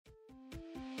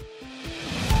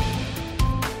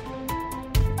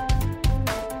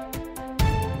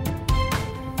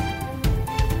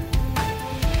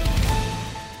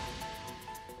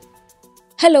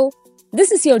Hello,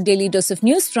 this is your daily dose of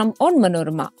news from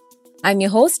Onmanorama. I'm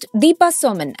your host, Deepa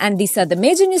Soman, and these are the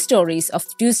major news stories of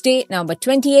Tuesday, November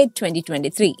 28,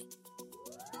 2023.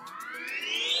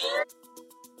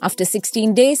 After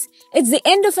 16 days, it's the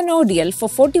end of an ordeal for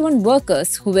 41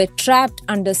 workers who were trapped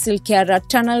under Silkyara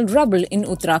tunnel rubble in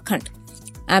Uttarakhand.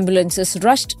 Ambulances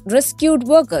rushed rescued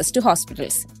workers to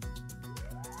hospitals.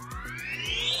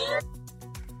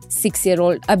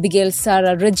 6-year-old Abigail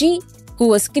Sarah Raji, who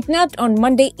was kidnapped on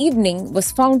Monday evening,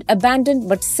 was found abandoned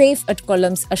but safe at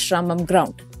Kollam's Ashramam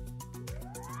ground.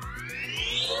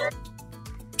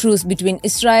 Truce between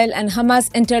Israel and Hamas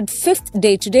entered fifth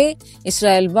day today.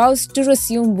 Israel vows to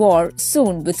resume war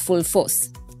soon with full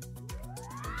force.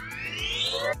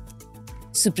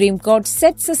 Supreme Court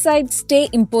sets aside stay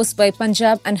imposed by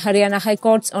Punjab and Haryana High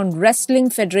Courts on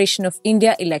Wrestling Federation of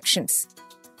India elections.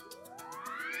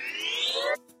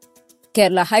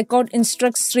 Kerala High Court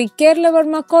instructs Sri Kerala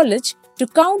Varma College to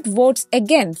count votes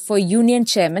again for Union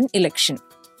Chairman election.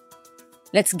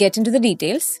 Let's get into the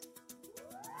details.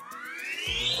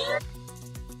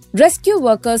 Rescue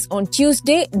workers on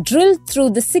Tuesday drilled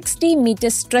through the 60-meter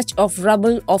stretch of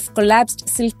rubble of collapsed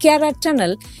Silkyara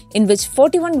tunnel in which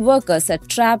 41 workers are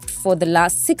trapped for the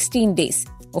last 16 days,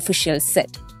 officials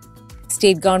said.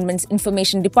 State Government's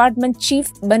Information Department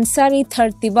Chief Bansari Thar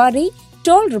Tiwari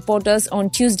told reporters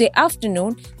on Tuesday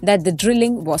afternoon that the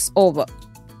drilling was over.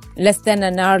 Less than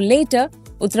an hour later,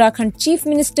 Uttarakhand Chief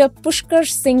Minister Pushkar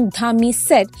Singh Dhami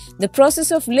said the process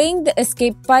of laying the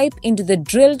escape pipe into the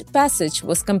drilled passage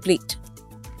was complete.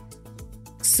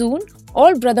 Soon,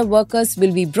 all brother workers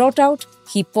will be brought out,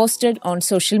 he posted on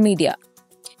social media.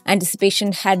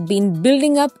 Anticipation had been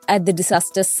building up at the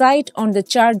disaster site on the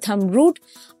Char Dham route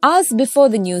hours before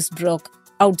the news broke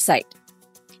outside.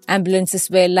 Ambulances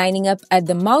were lining up at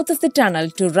the mouth of the tunnel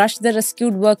to rush the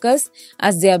rescued workers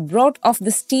as they are brought off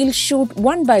the steel chute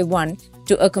one by one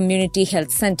to a community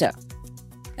health center.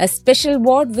 A special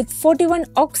ward with 41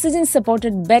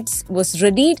 oxygen-supported beds was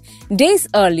readied days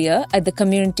earlier at the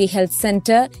community health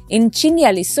center in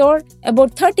Chinyalisore,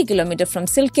 about 30 km from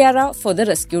Silkyara, for the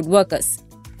rescued workers.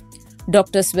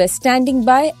 Doctors were standing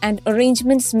by and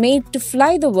arrangements made to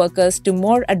fly the workers to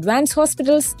more advanced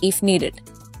hospitals if needed.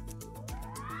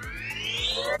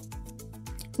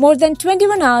 More than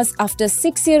 21 hours after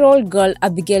 6-year-old girl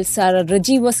Abigail Sarah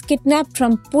Raji was kidnapped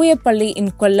from Puyapalli in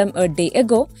Kollam a day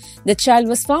ago, the child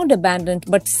was found abandoned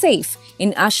but safe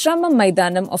in Ashramam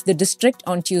Maidanam of the district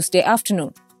on Tuesday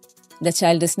afternoon. The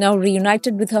child is now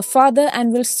reunited with her father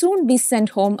and will soon be sent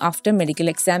home after medical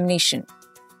examination.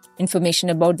 Information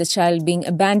about the child being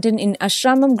abandoned in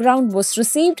Ashramam ground was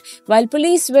received while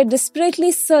police were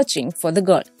desperately searching for the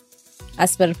girl.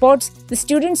 As per reports, the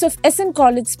students of SN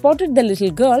College spotted the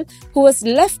little girl who was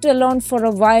left alone for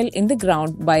a while in the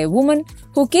ground by a woman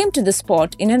who came to the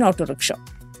spot in an auto rickshaw.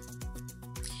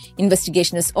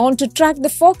 Investigation is on to track the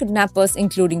 4 kidnappers,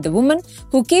 including the woman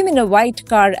who came in a white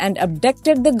car and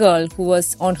abducted the girl who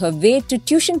was on her way to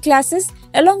tuition classes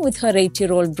along with her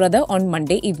 8-year-old brother on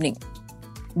Monday evening.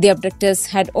 The abductors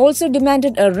had also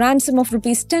demanded a ransom of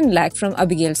Rs 10 lakh from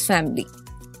Abigail's family.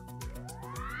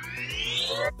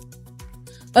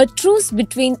 A truce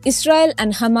between Israel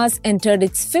and Hamas entered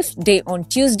its fifth day on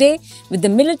Tuesday, with the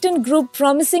militant group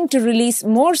promising to release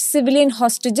more civilian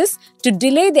hostages to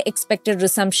delay the expected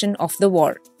resumption of the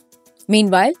war.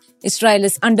 Meanwhile, Israel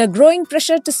is under growing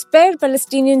pressure to spare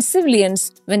Palestinian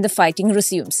civilians when the fighting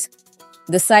resumes.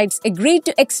 The sides agreed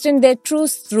to extend their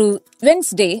truce through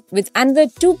Wednesday, with another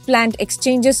 2 planned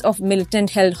exchanges of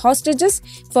militant-held hostages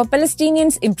for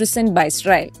Palestinians imprisoned by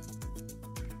Israel.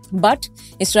 But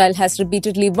Israel has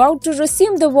repeatedly vowed to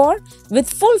resume the war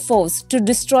with full force to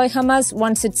destroy Hamas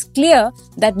once it's clear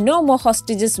that no more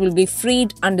hostages will be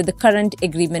freed under the current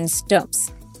agreement's terms.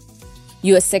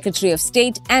 U.S. Secretary of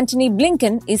State Antony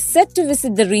Blinken is set to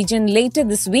visit the region later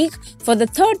this week for the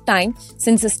 3rd time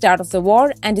since the start of the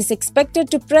war and is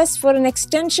expected to press for an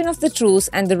extension of the truce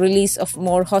and the release of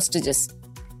more hostages.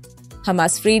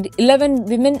 Hamas freed 11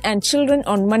 women and children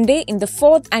on Monday in the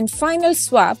 4th and final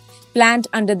swap planned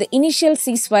under the initial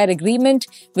ceasefire agreement,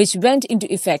 which went into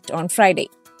effect on Friday.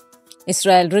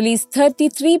 Israel released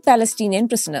 33 Palestinian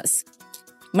prisoners.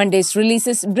 Monday's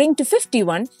releases bring to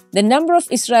 51 the number of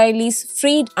Israelis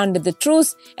freed under the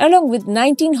truce, along with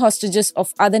 19 hostages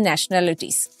of other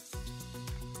nationalities.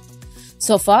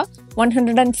 So far,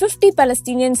 150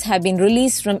 Palestinians have been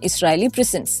released from Israeli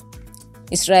prisons.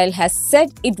 Israel has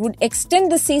said it would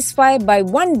extend the ceasefire by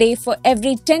 1 day for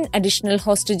every 10 additional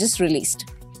hostages released.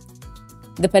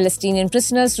 The Palestinian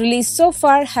prisoners released so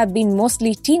far have been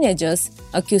mostly teenagers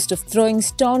accused of throwing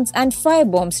stones and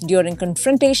firebombs during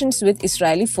confrontations with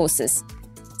Israeli forces.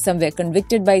 Some were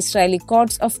convicted by Israeli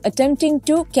courts of attempting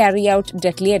to carry out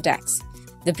deadly attacks.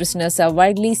 The prisoners are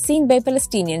widely seen by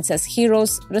Palestinians as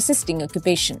heroes resisting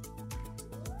occupation.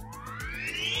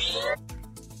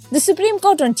 The Supreme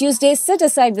Court on Tuesday set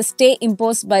aside the stay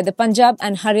imposed by the Punjab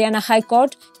and Haryana High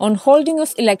Court on holding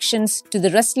of elections to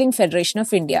the Wrestling Federation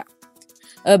of India.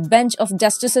 A bench of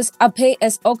Justices Abhay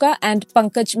S. Oka and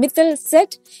Pankaj Mittal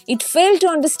said it failed to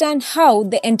understand how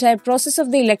the entire process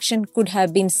of the election could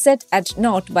have been set at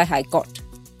naught by High Court.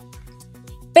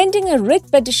 Pending a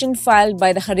writ petition filed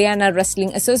by the Haryana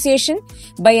Wrestling Association,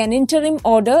 by an interim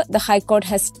order, the High Court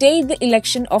has stayed the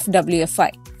election of WFI.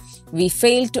 We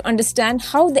failed to understand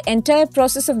how the entire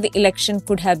process of the election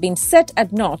could have been set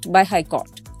at naught by High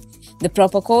Court. The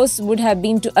proper course would have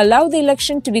been to allow the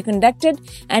election to be conducted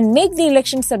and make the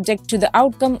election subject to the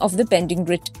outcome of the pending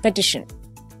writ petition.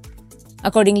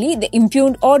 Accordingly, the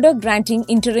impugned order granting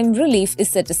interim relief is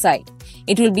set aside.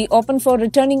 It will be open for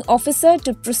returning officer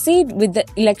to proceed with the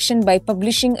election by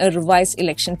publishing a revised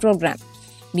election program.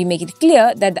 We make it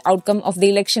clear that the outcome of the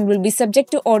election will be subject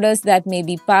to orders that may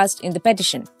be passed in the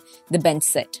petition, the bench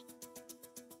said.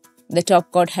 The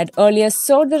top court had earlier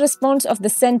sought the response of the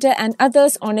centre and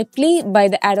others on a plea by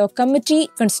the ad hoc committee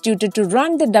constituted to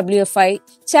run the WFI,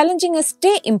 challenging a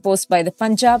stay imposed by the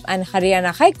Punjab and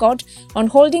Haryana High Court on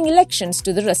holding elections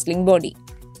to the wrestling body.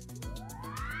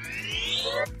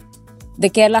 The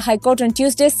Kerala High Court on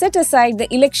Tuesday set aside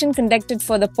the election conducted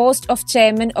for the post of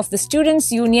chairman of the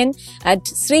Students' Union at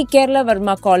Sri Kerala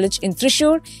Varma College in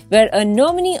Thrissur, where a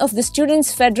nominee of the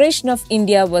Students' Federation of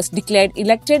India was declared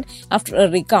elected after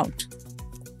a recount.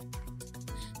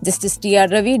 Justice T.R.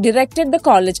 Ravi directed the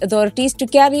college authorities to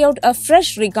carry out a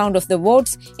fresh recount of the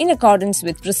votes in accordance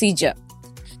with procedure.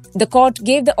 The court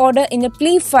gave the order in a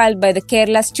plea filed by the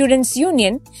Kerala Students'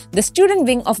 Union, the student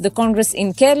wing of the Congress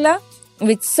in Kerala,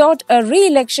 which sought a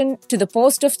re-election to the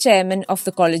post of chairman of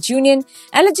the college union,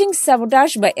 alleging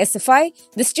sabotage by SFI,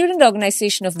 the student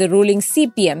organization of the ruling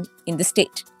CPM in the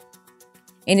state.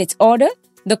 In its order,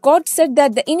 the court said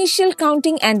that the initial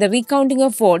counting and the recounting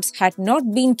of votes had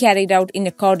not been carried out in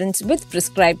accordance with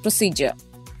prescribed procedure.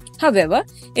 However,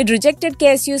 it rejected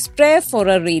KSU's prayer for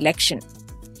a re-election.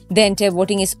 The entire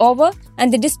voting is over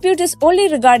and the dispute is only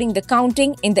regarding the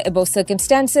counting. In the above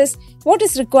circumstances, what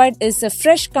is required is a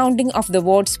fresh counting of the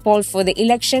votes polled for the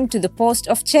election to the post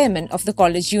of chairman of the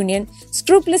college union,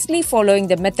 scrupulously following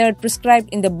the method prescribed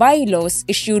in the bylaws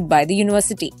issued by the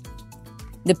university.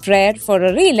 The prayer for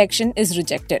a re-election is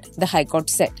rejected, the High Court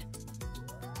said.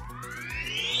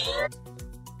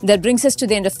 That brings us to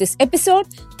the end of this episode.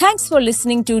 Thanks for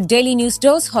listening to Daily News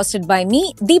Dose, hosted by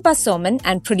me, Deepa Soman,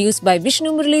 and produced by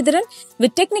Vishnu Muralidharan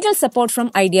with technical support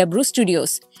from Idea Brew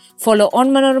Studios. Follow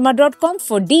onmanorama.com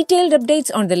for detailed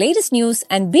updates on the latest news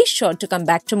and be sure to come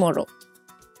back tomorrow.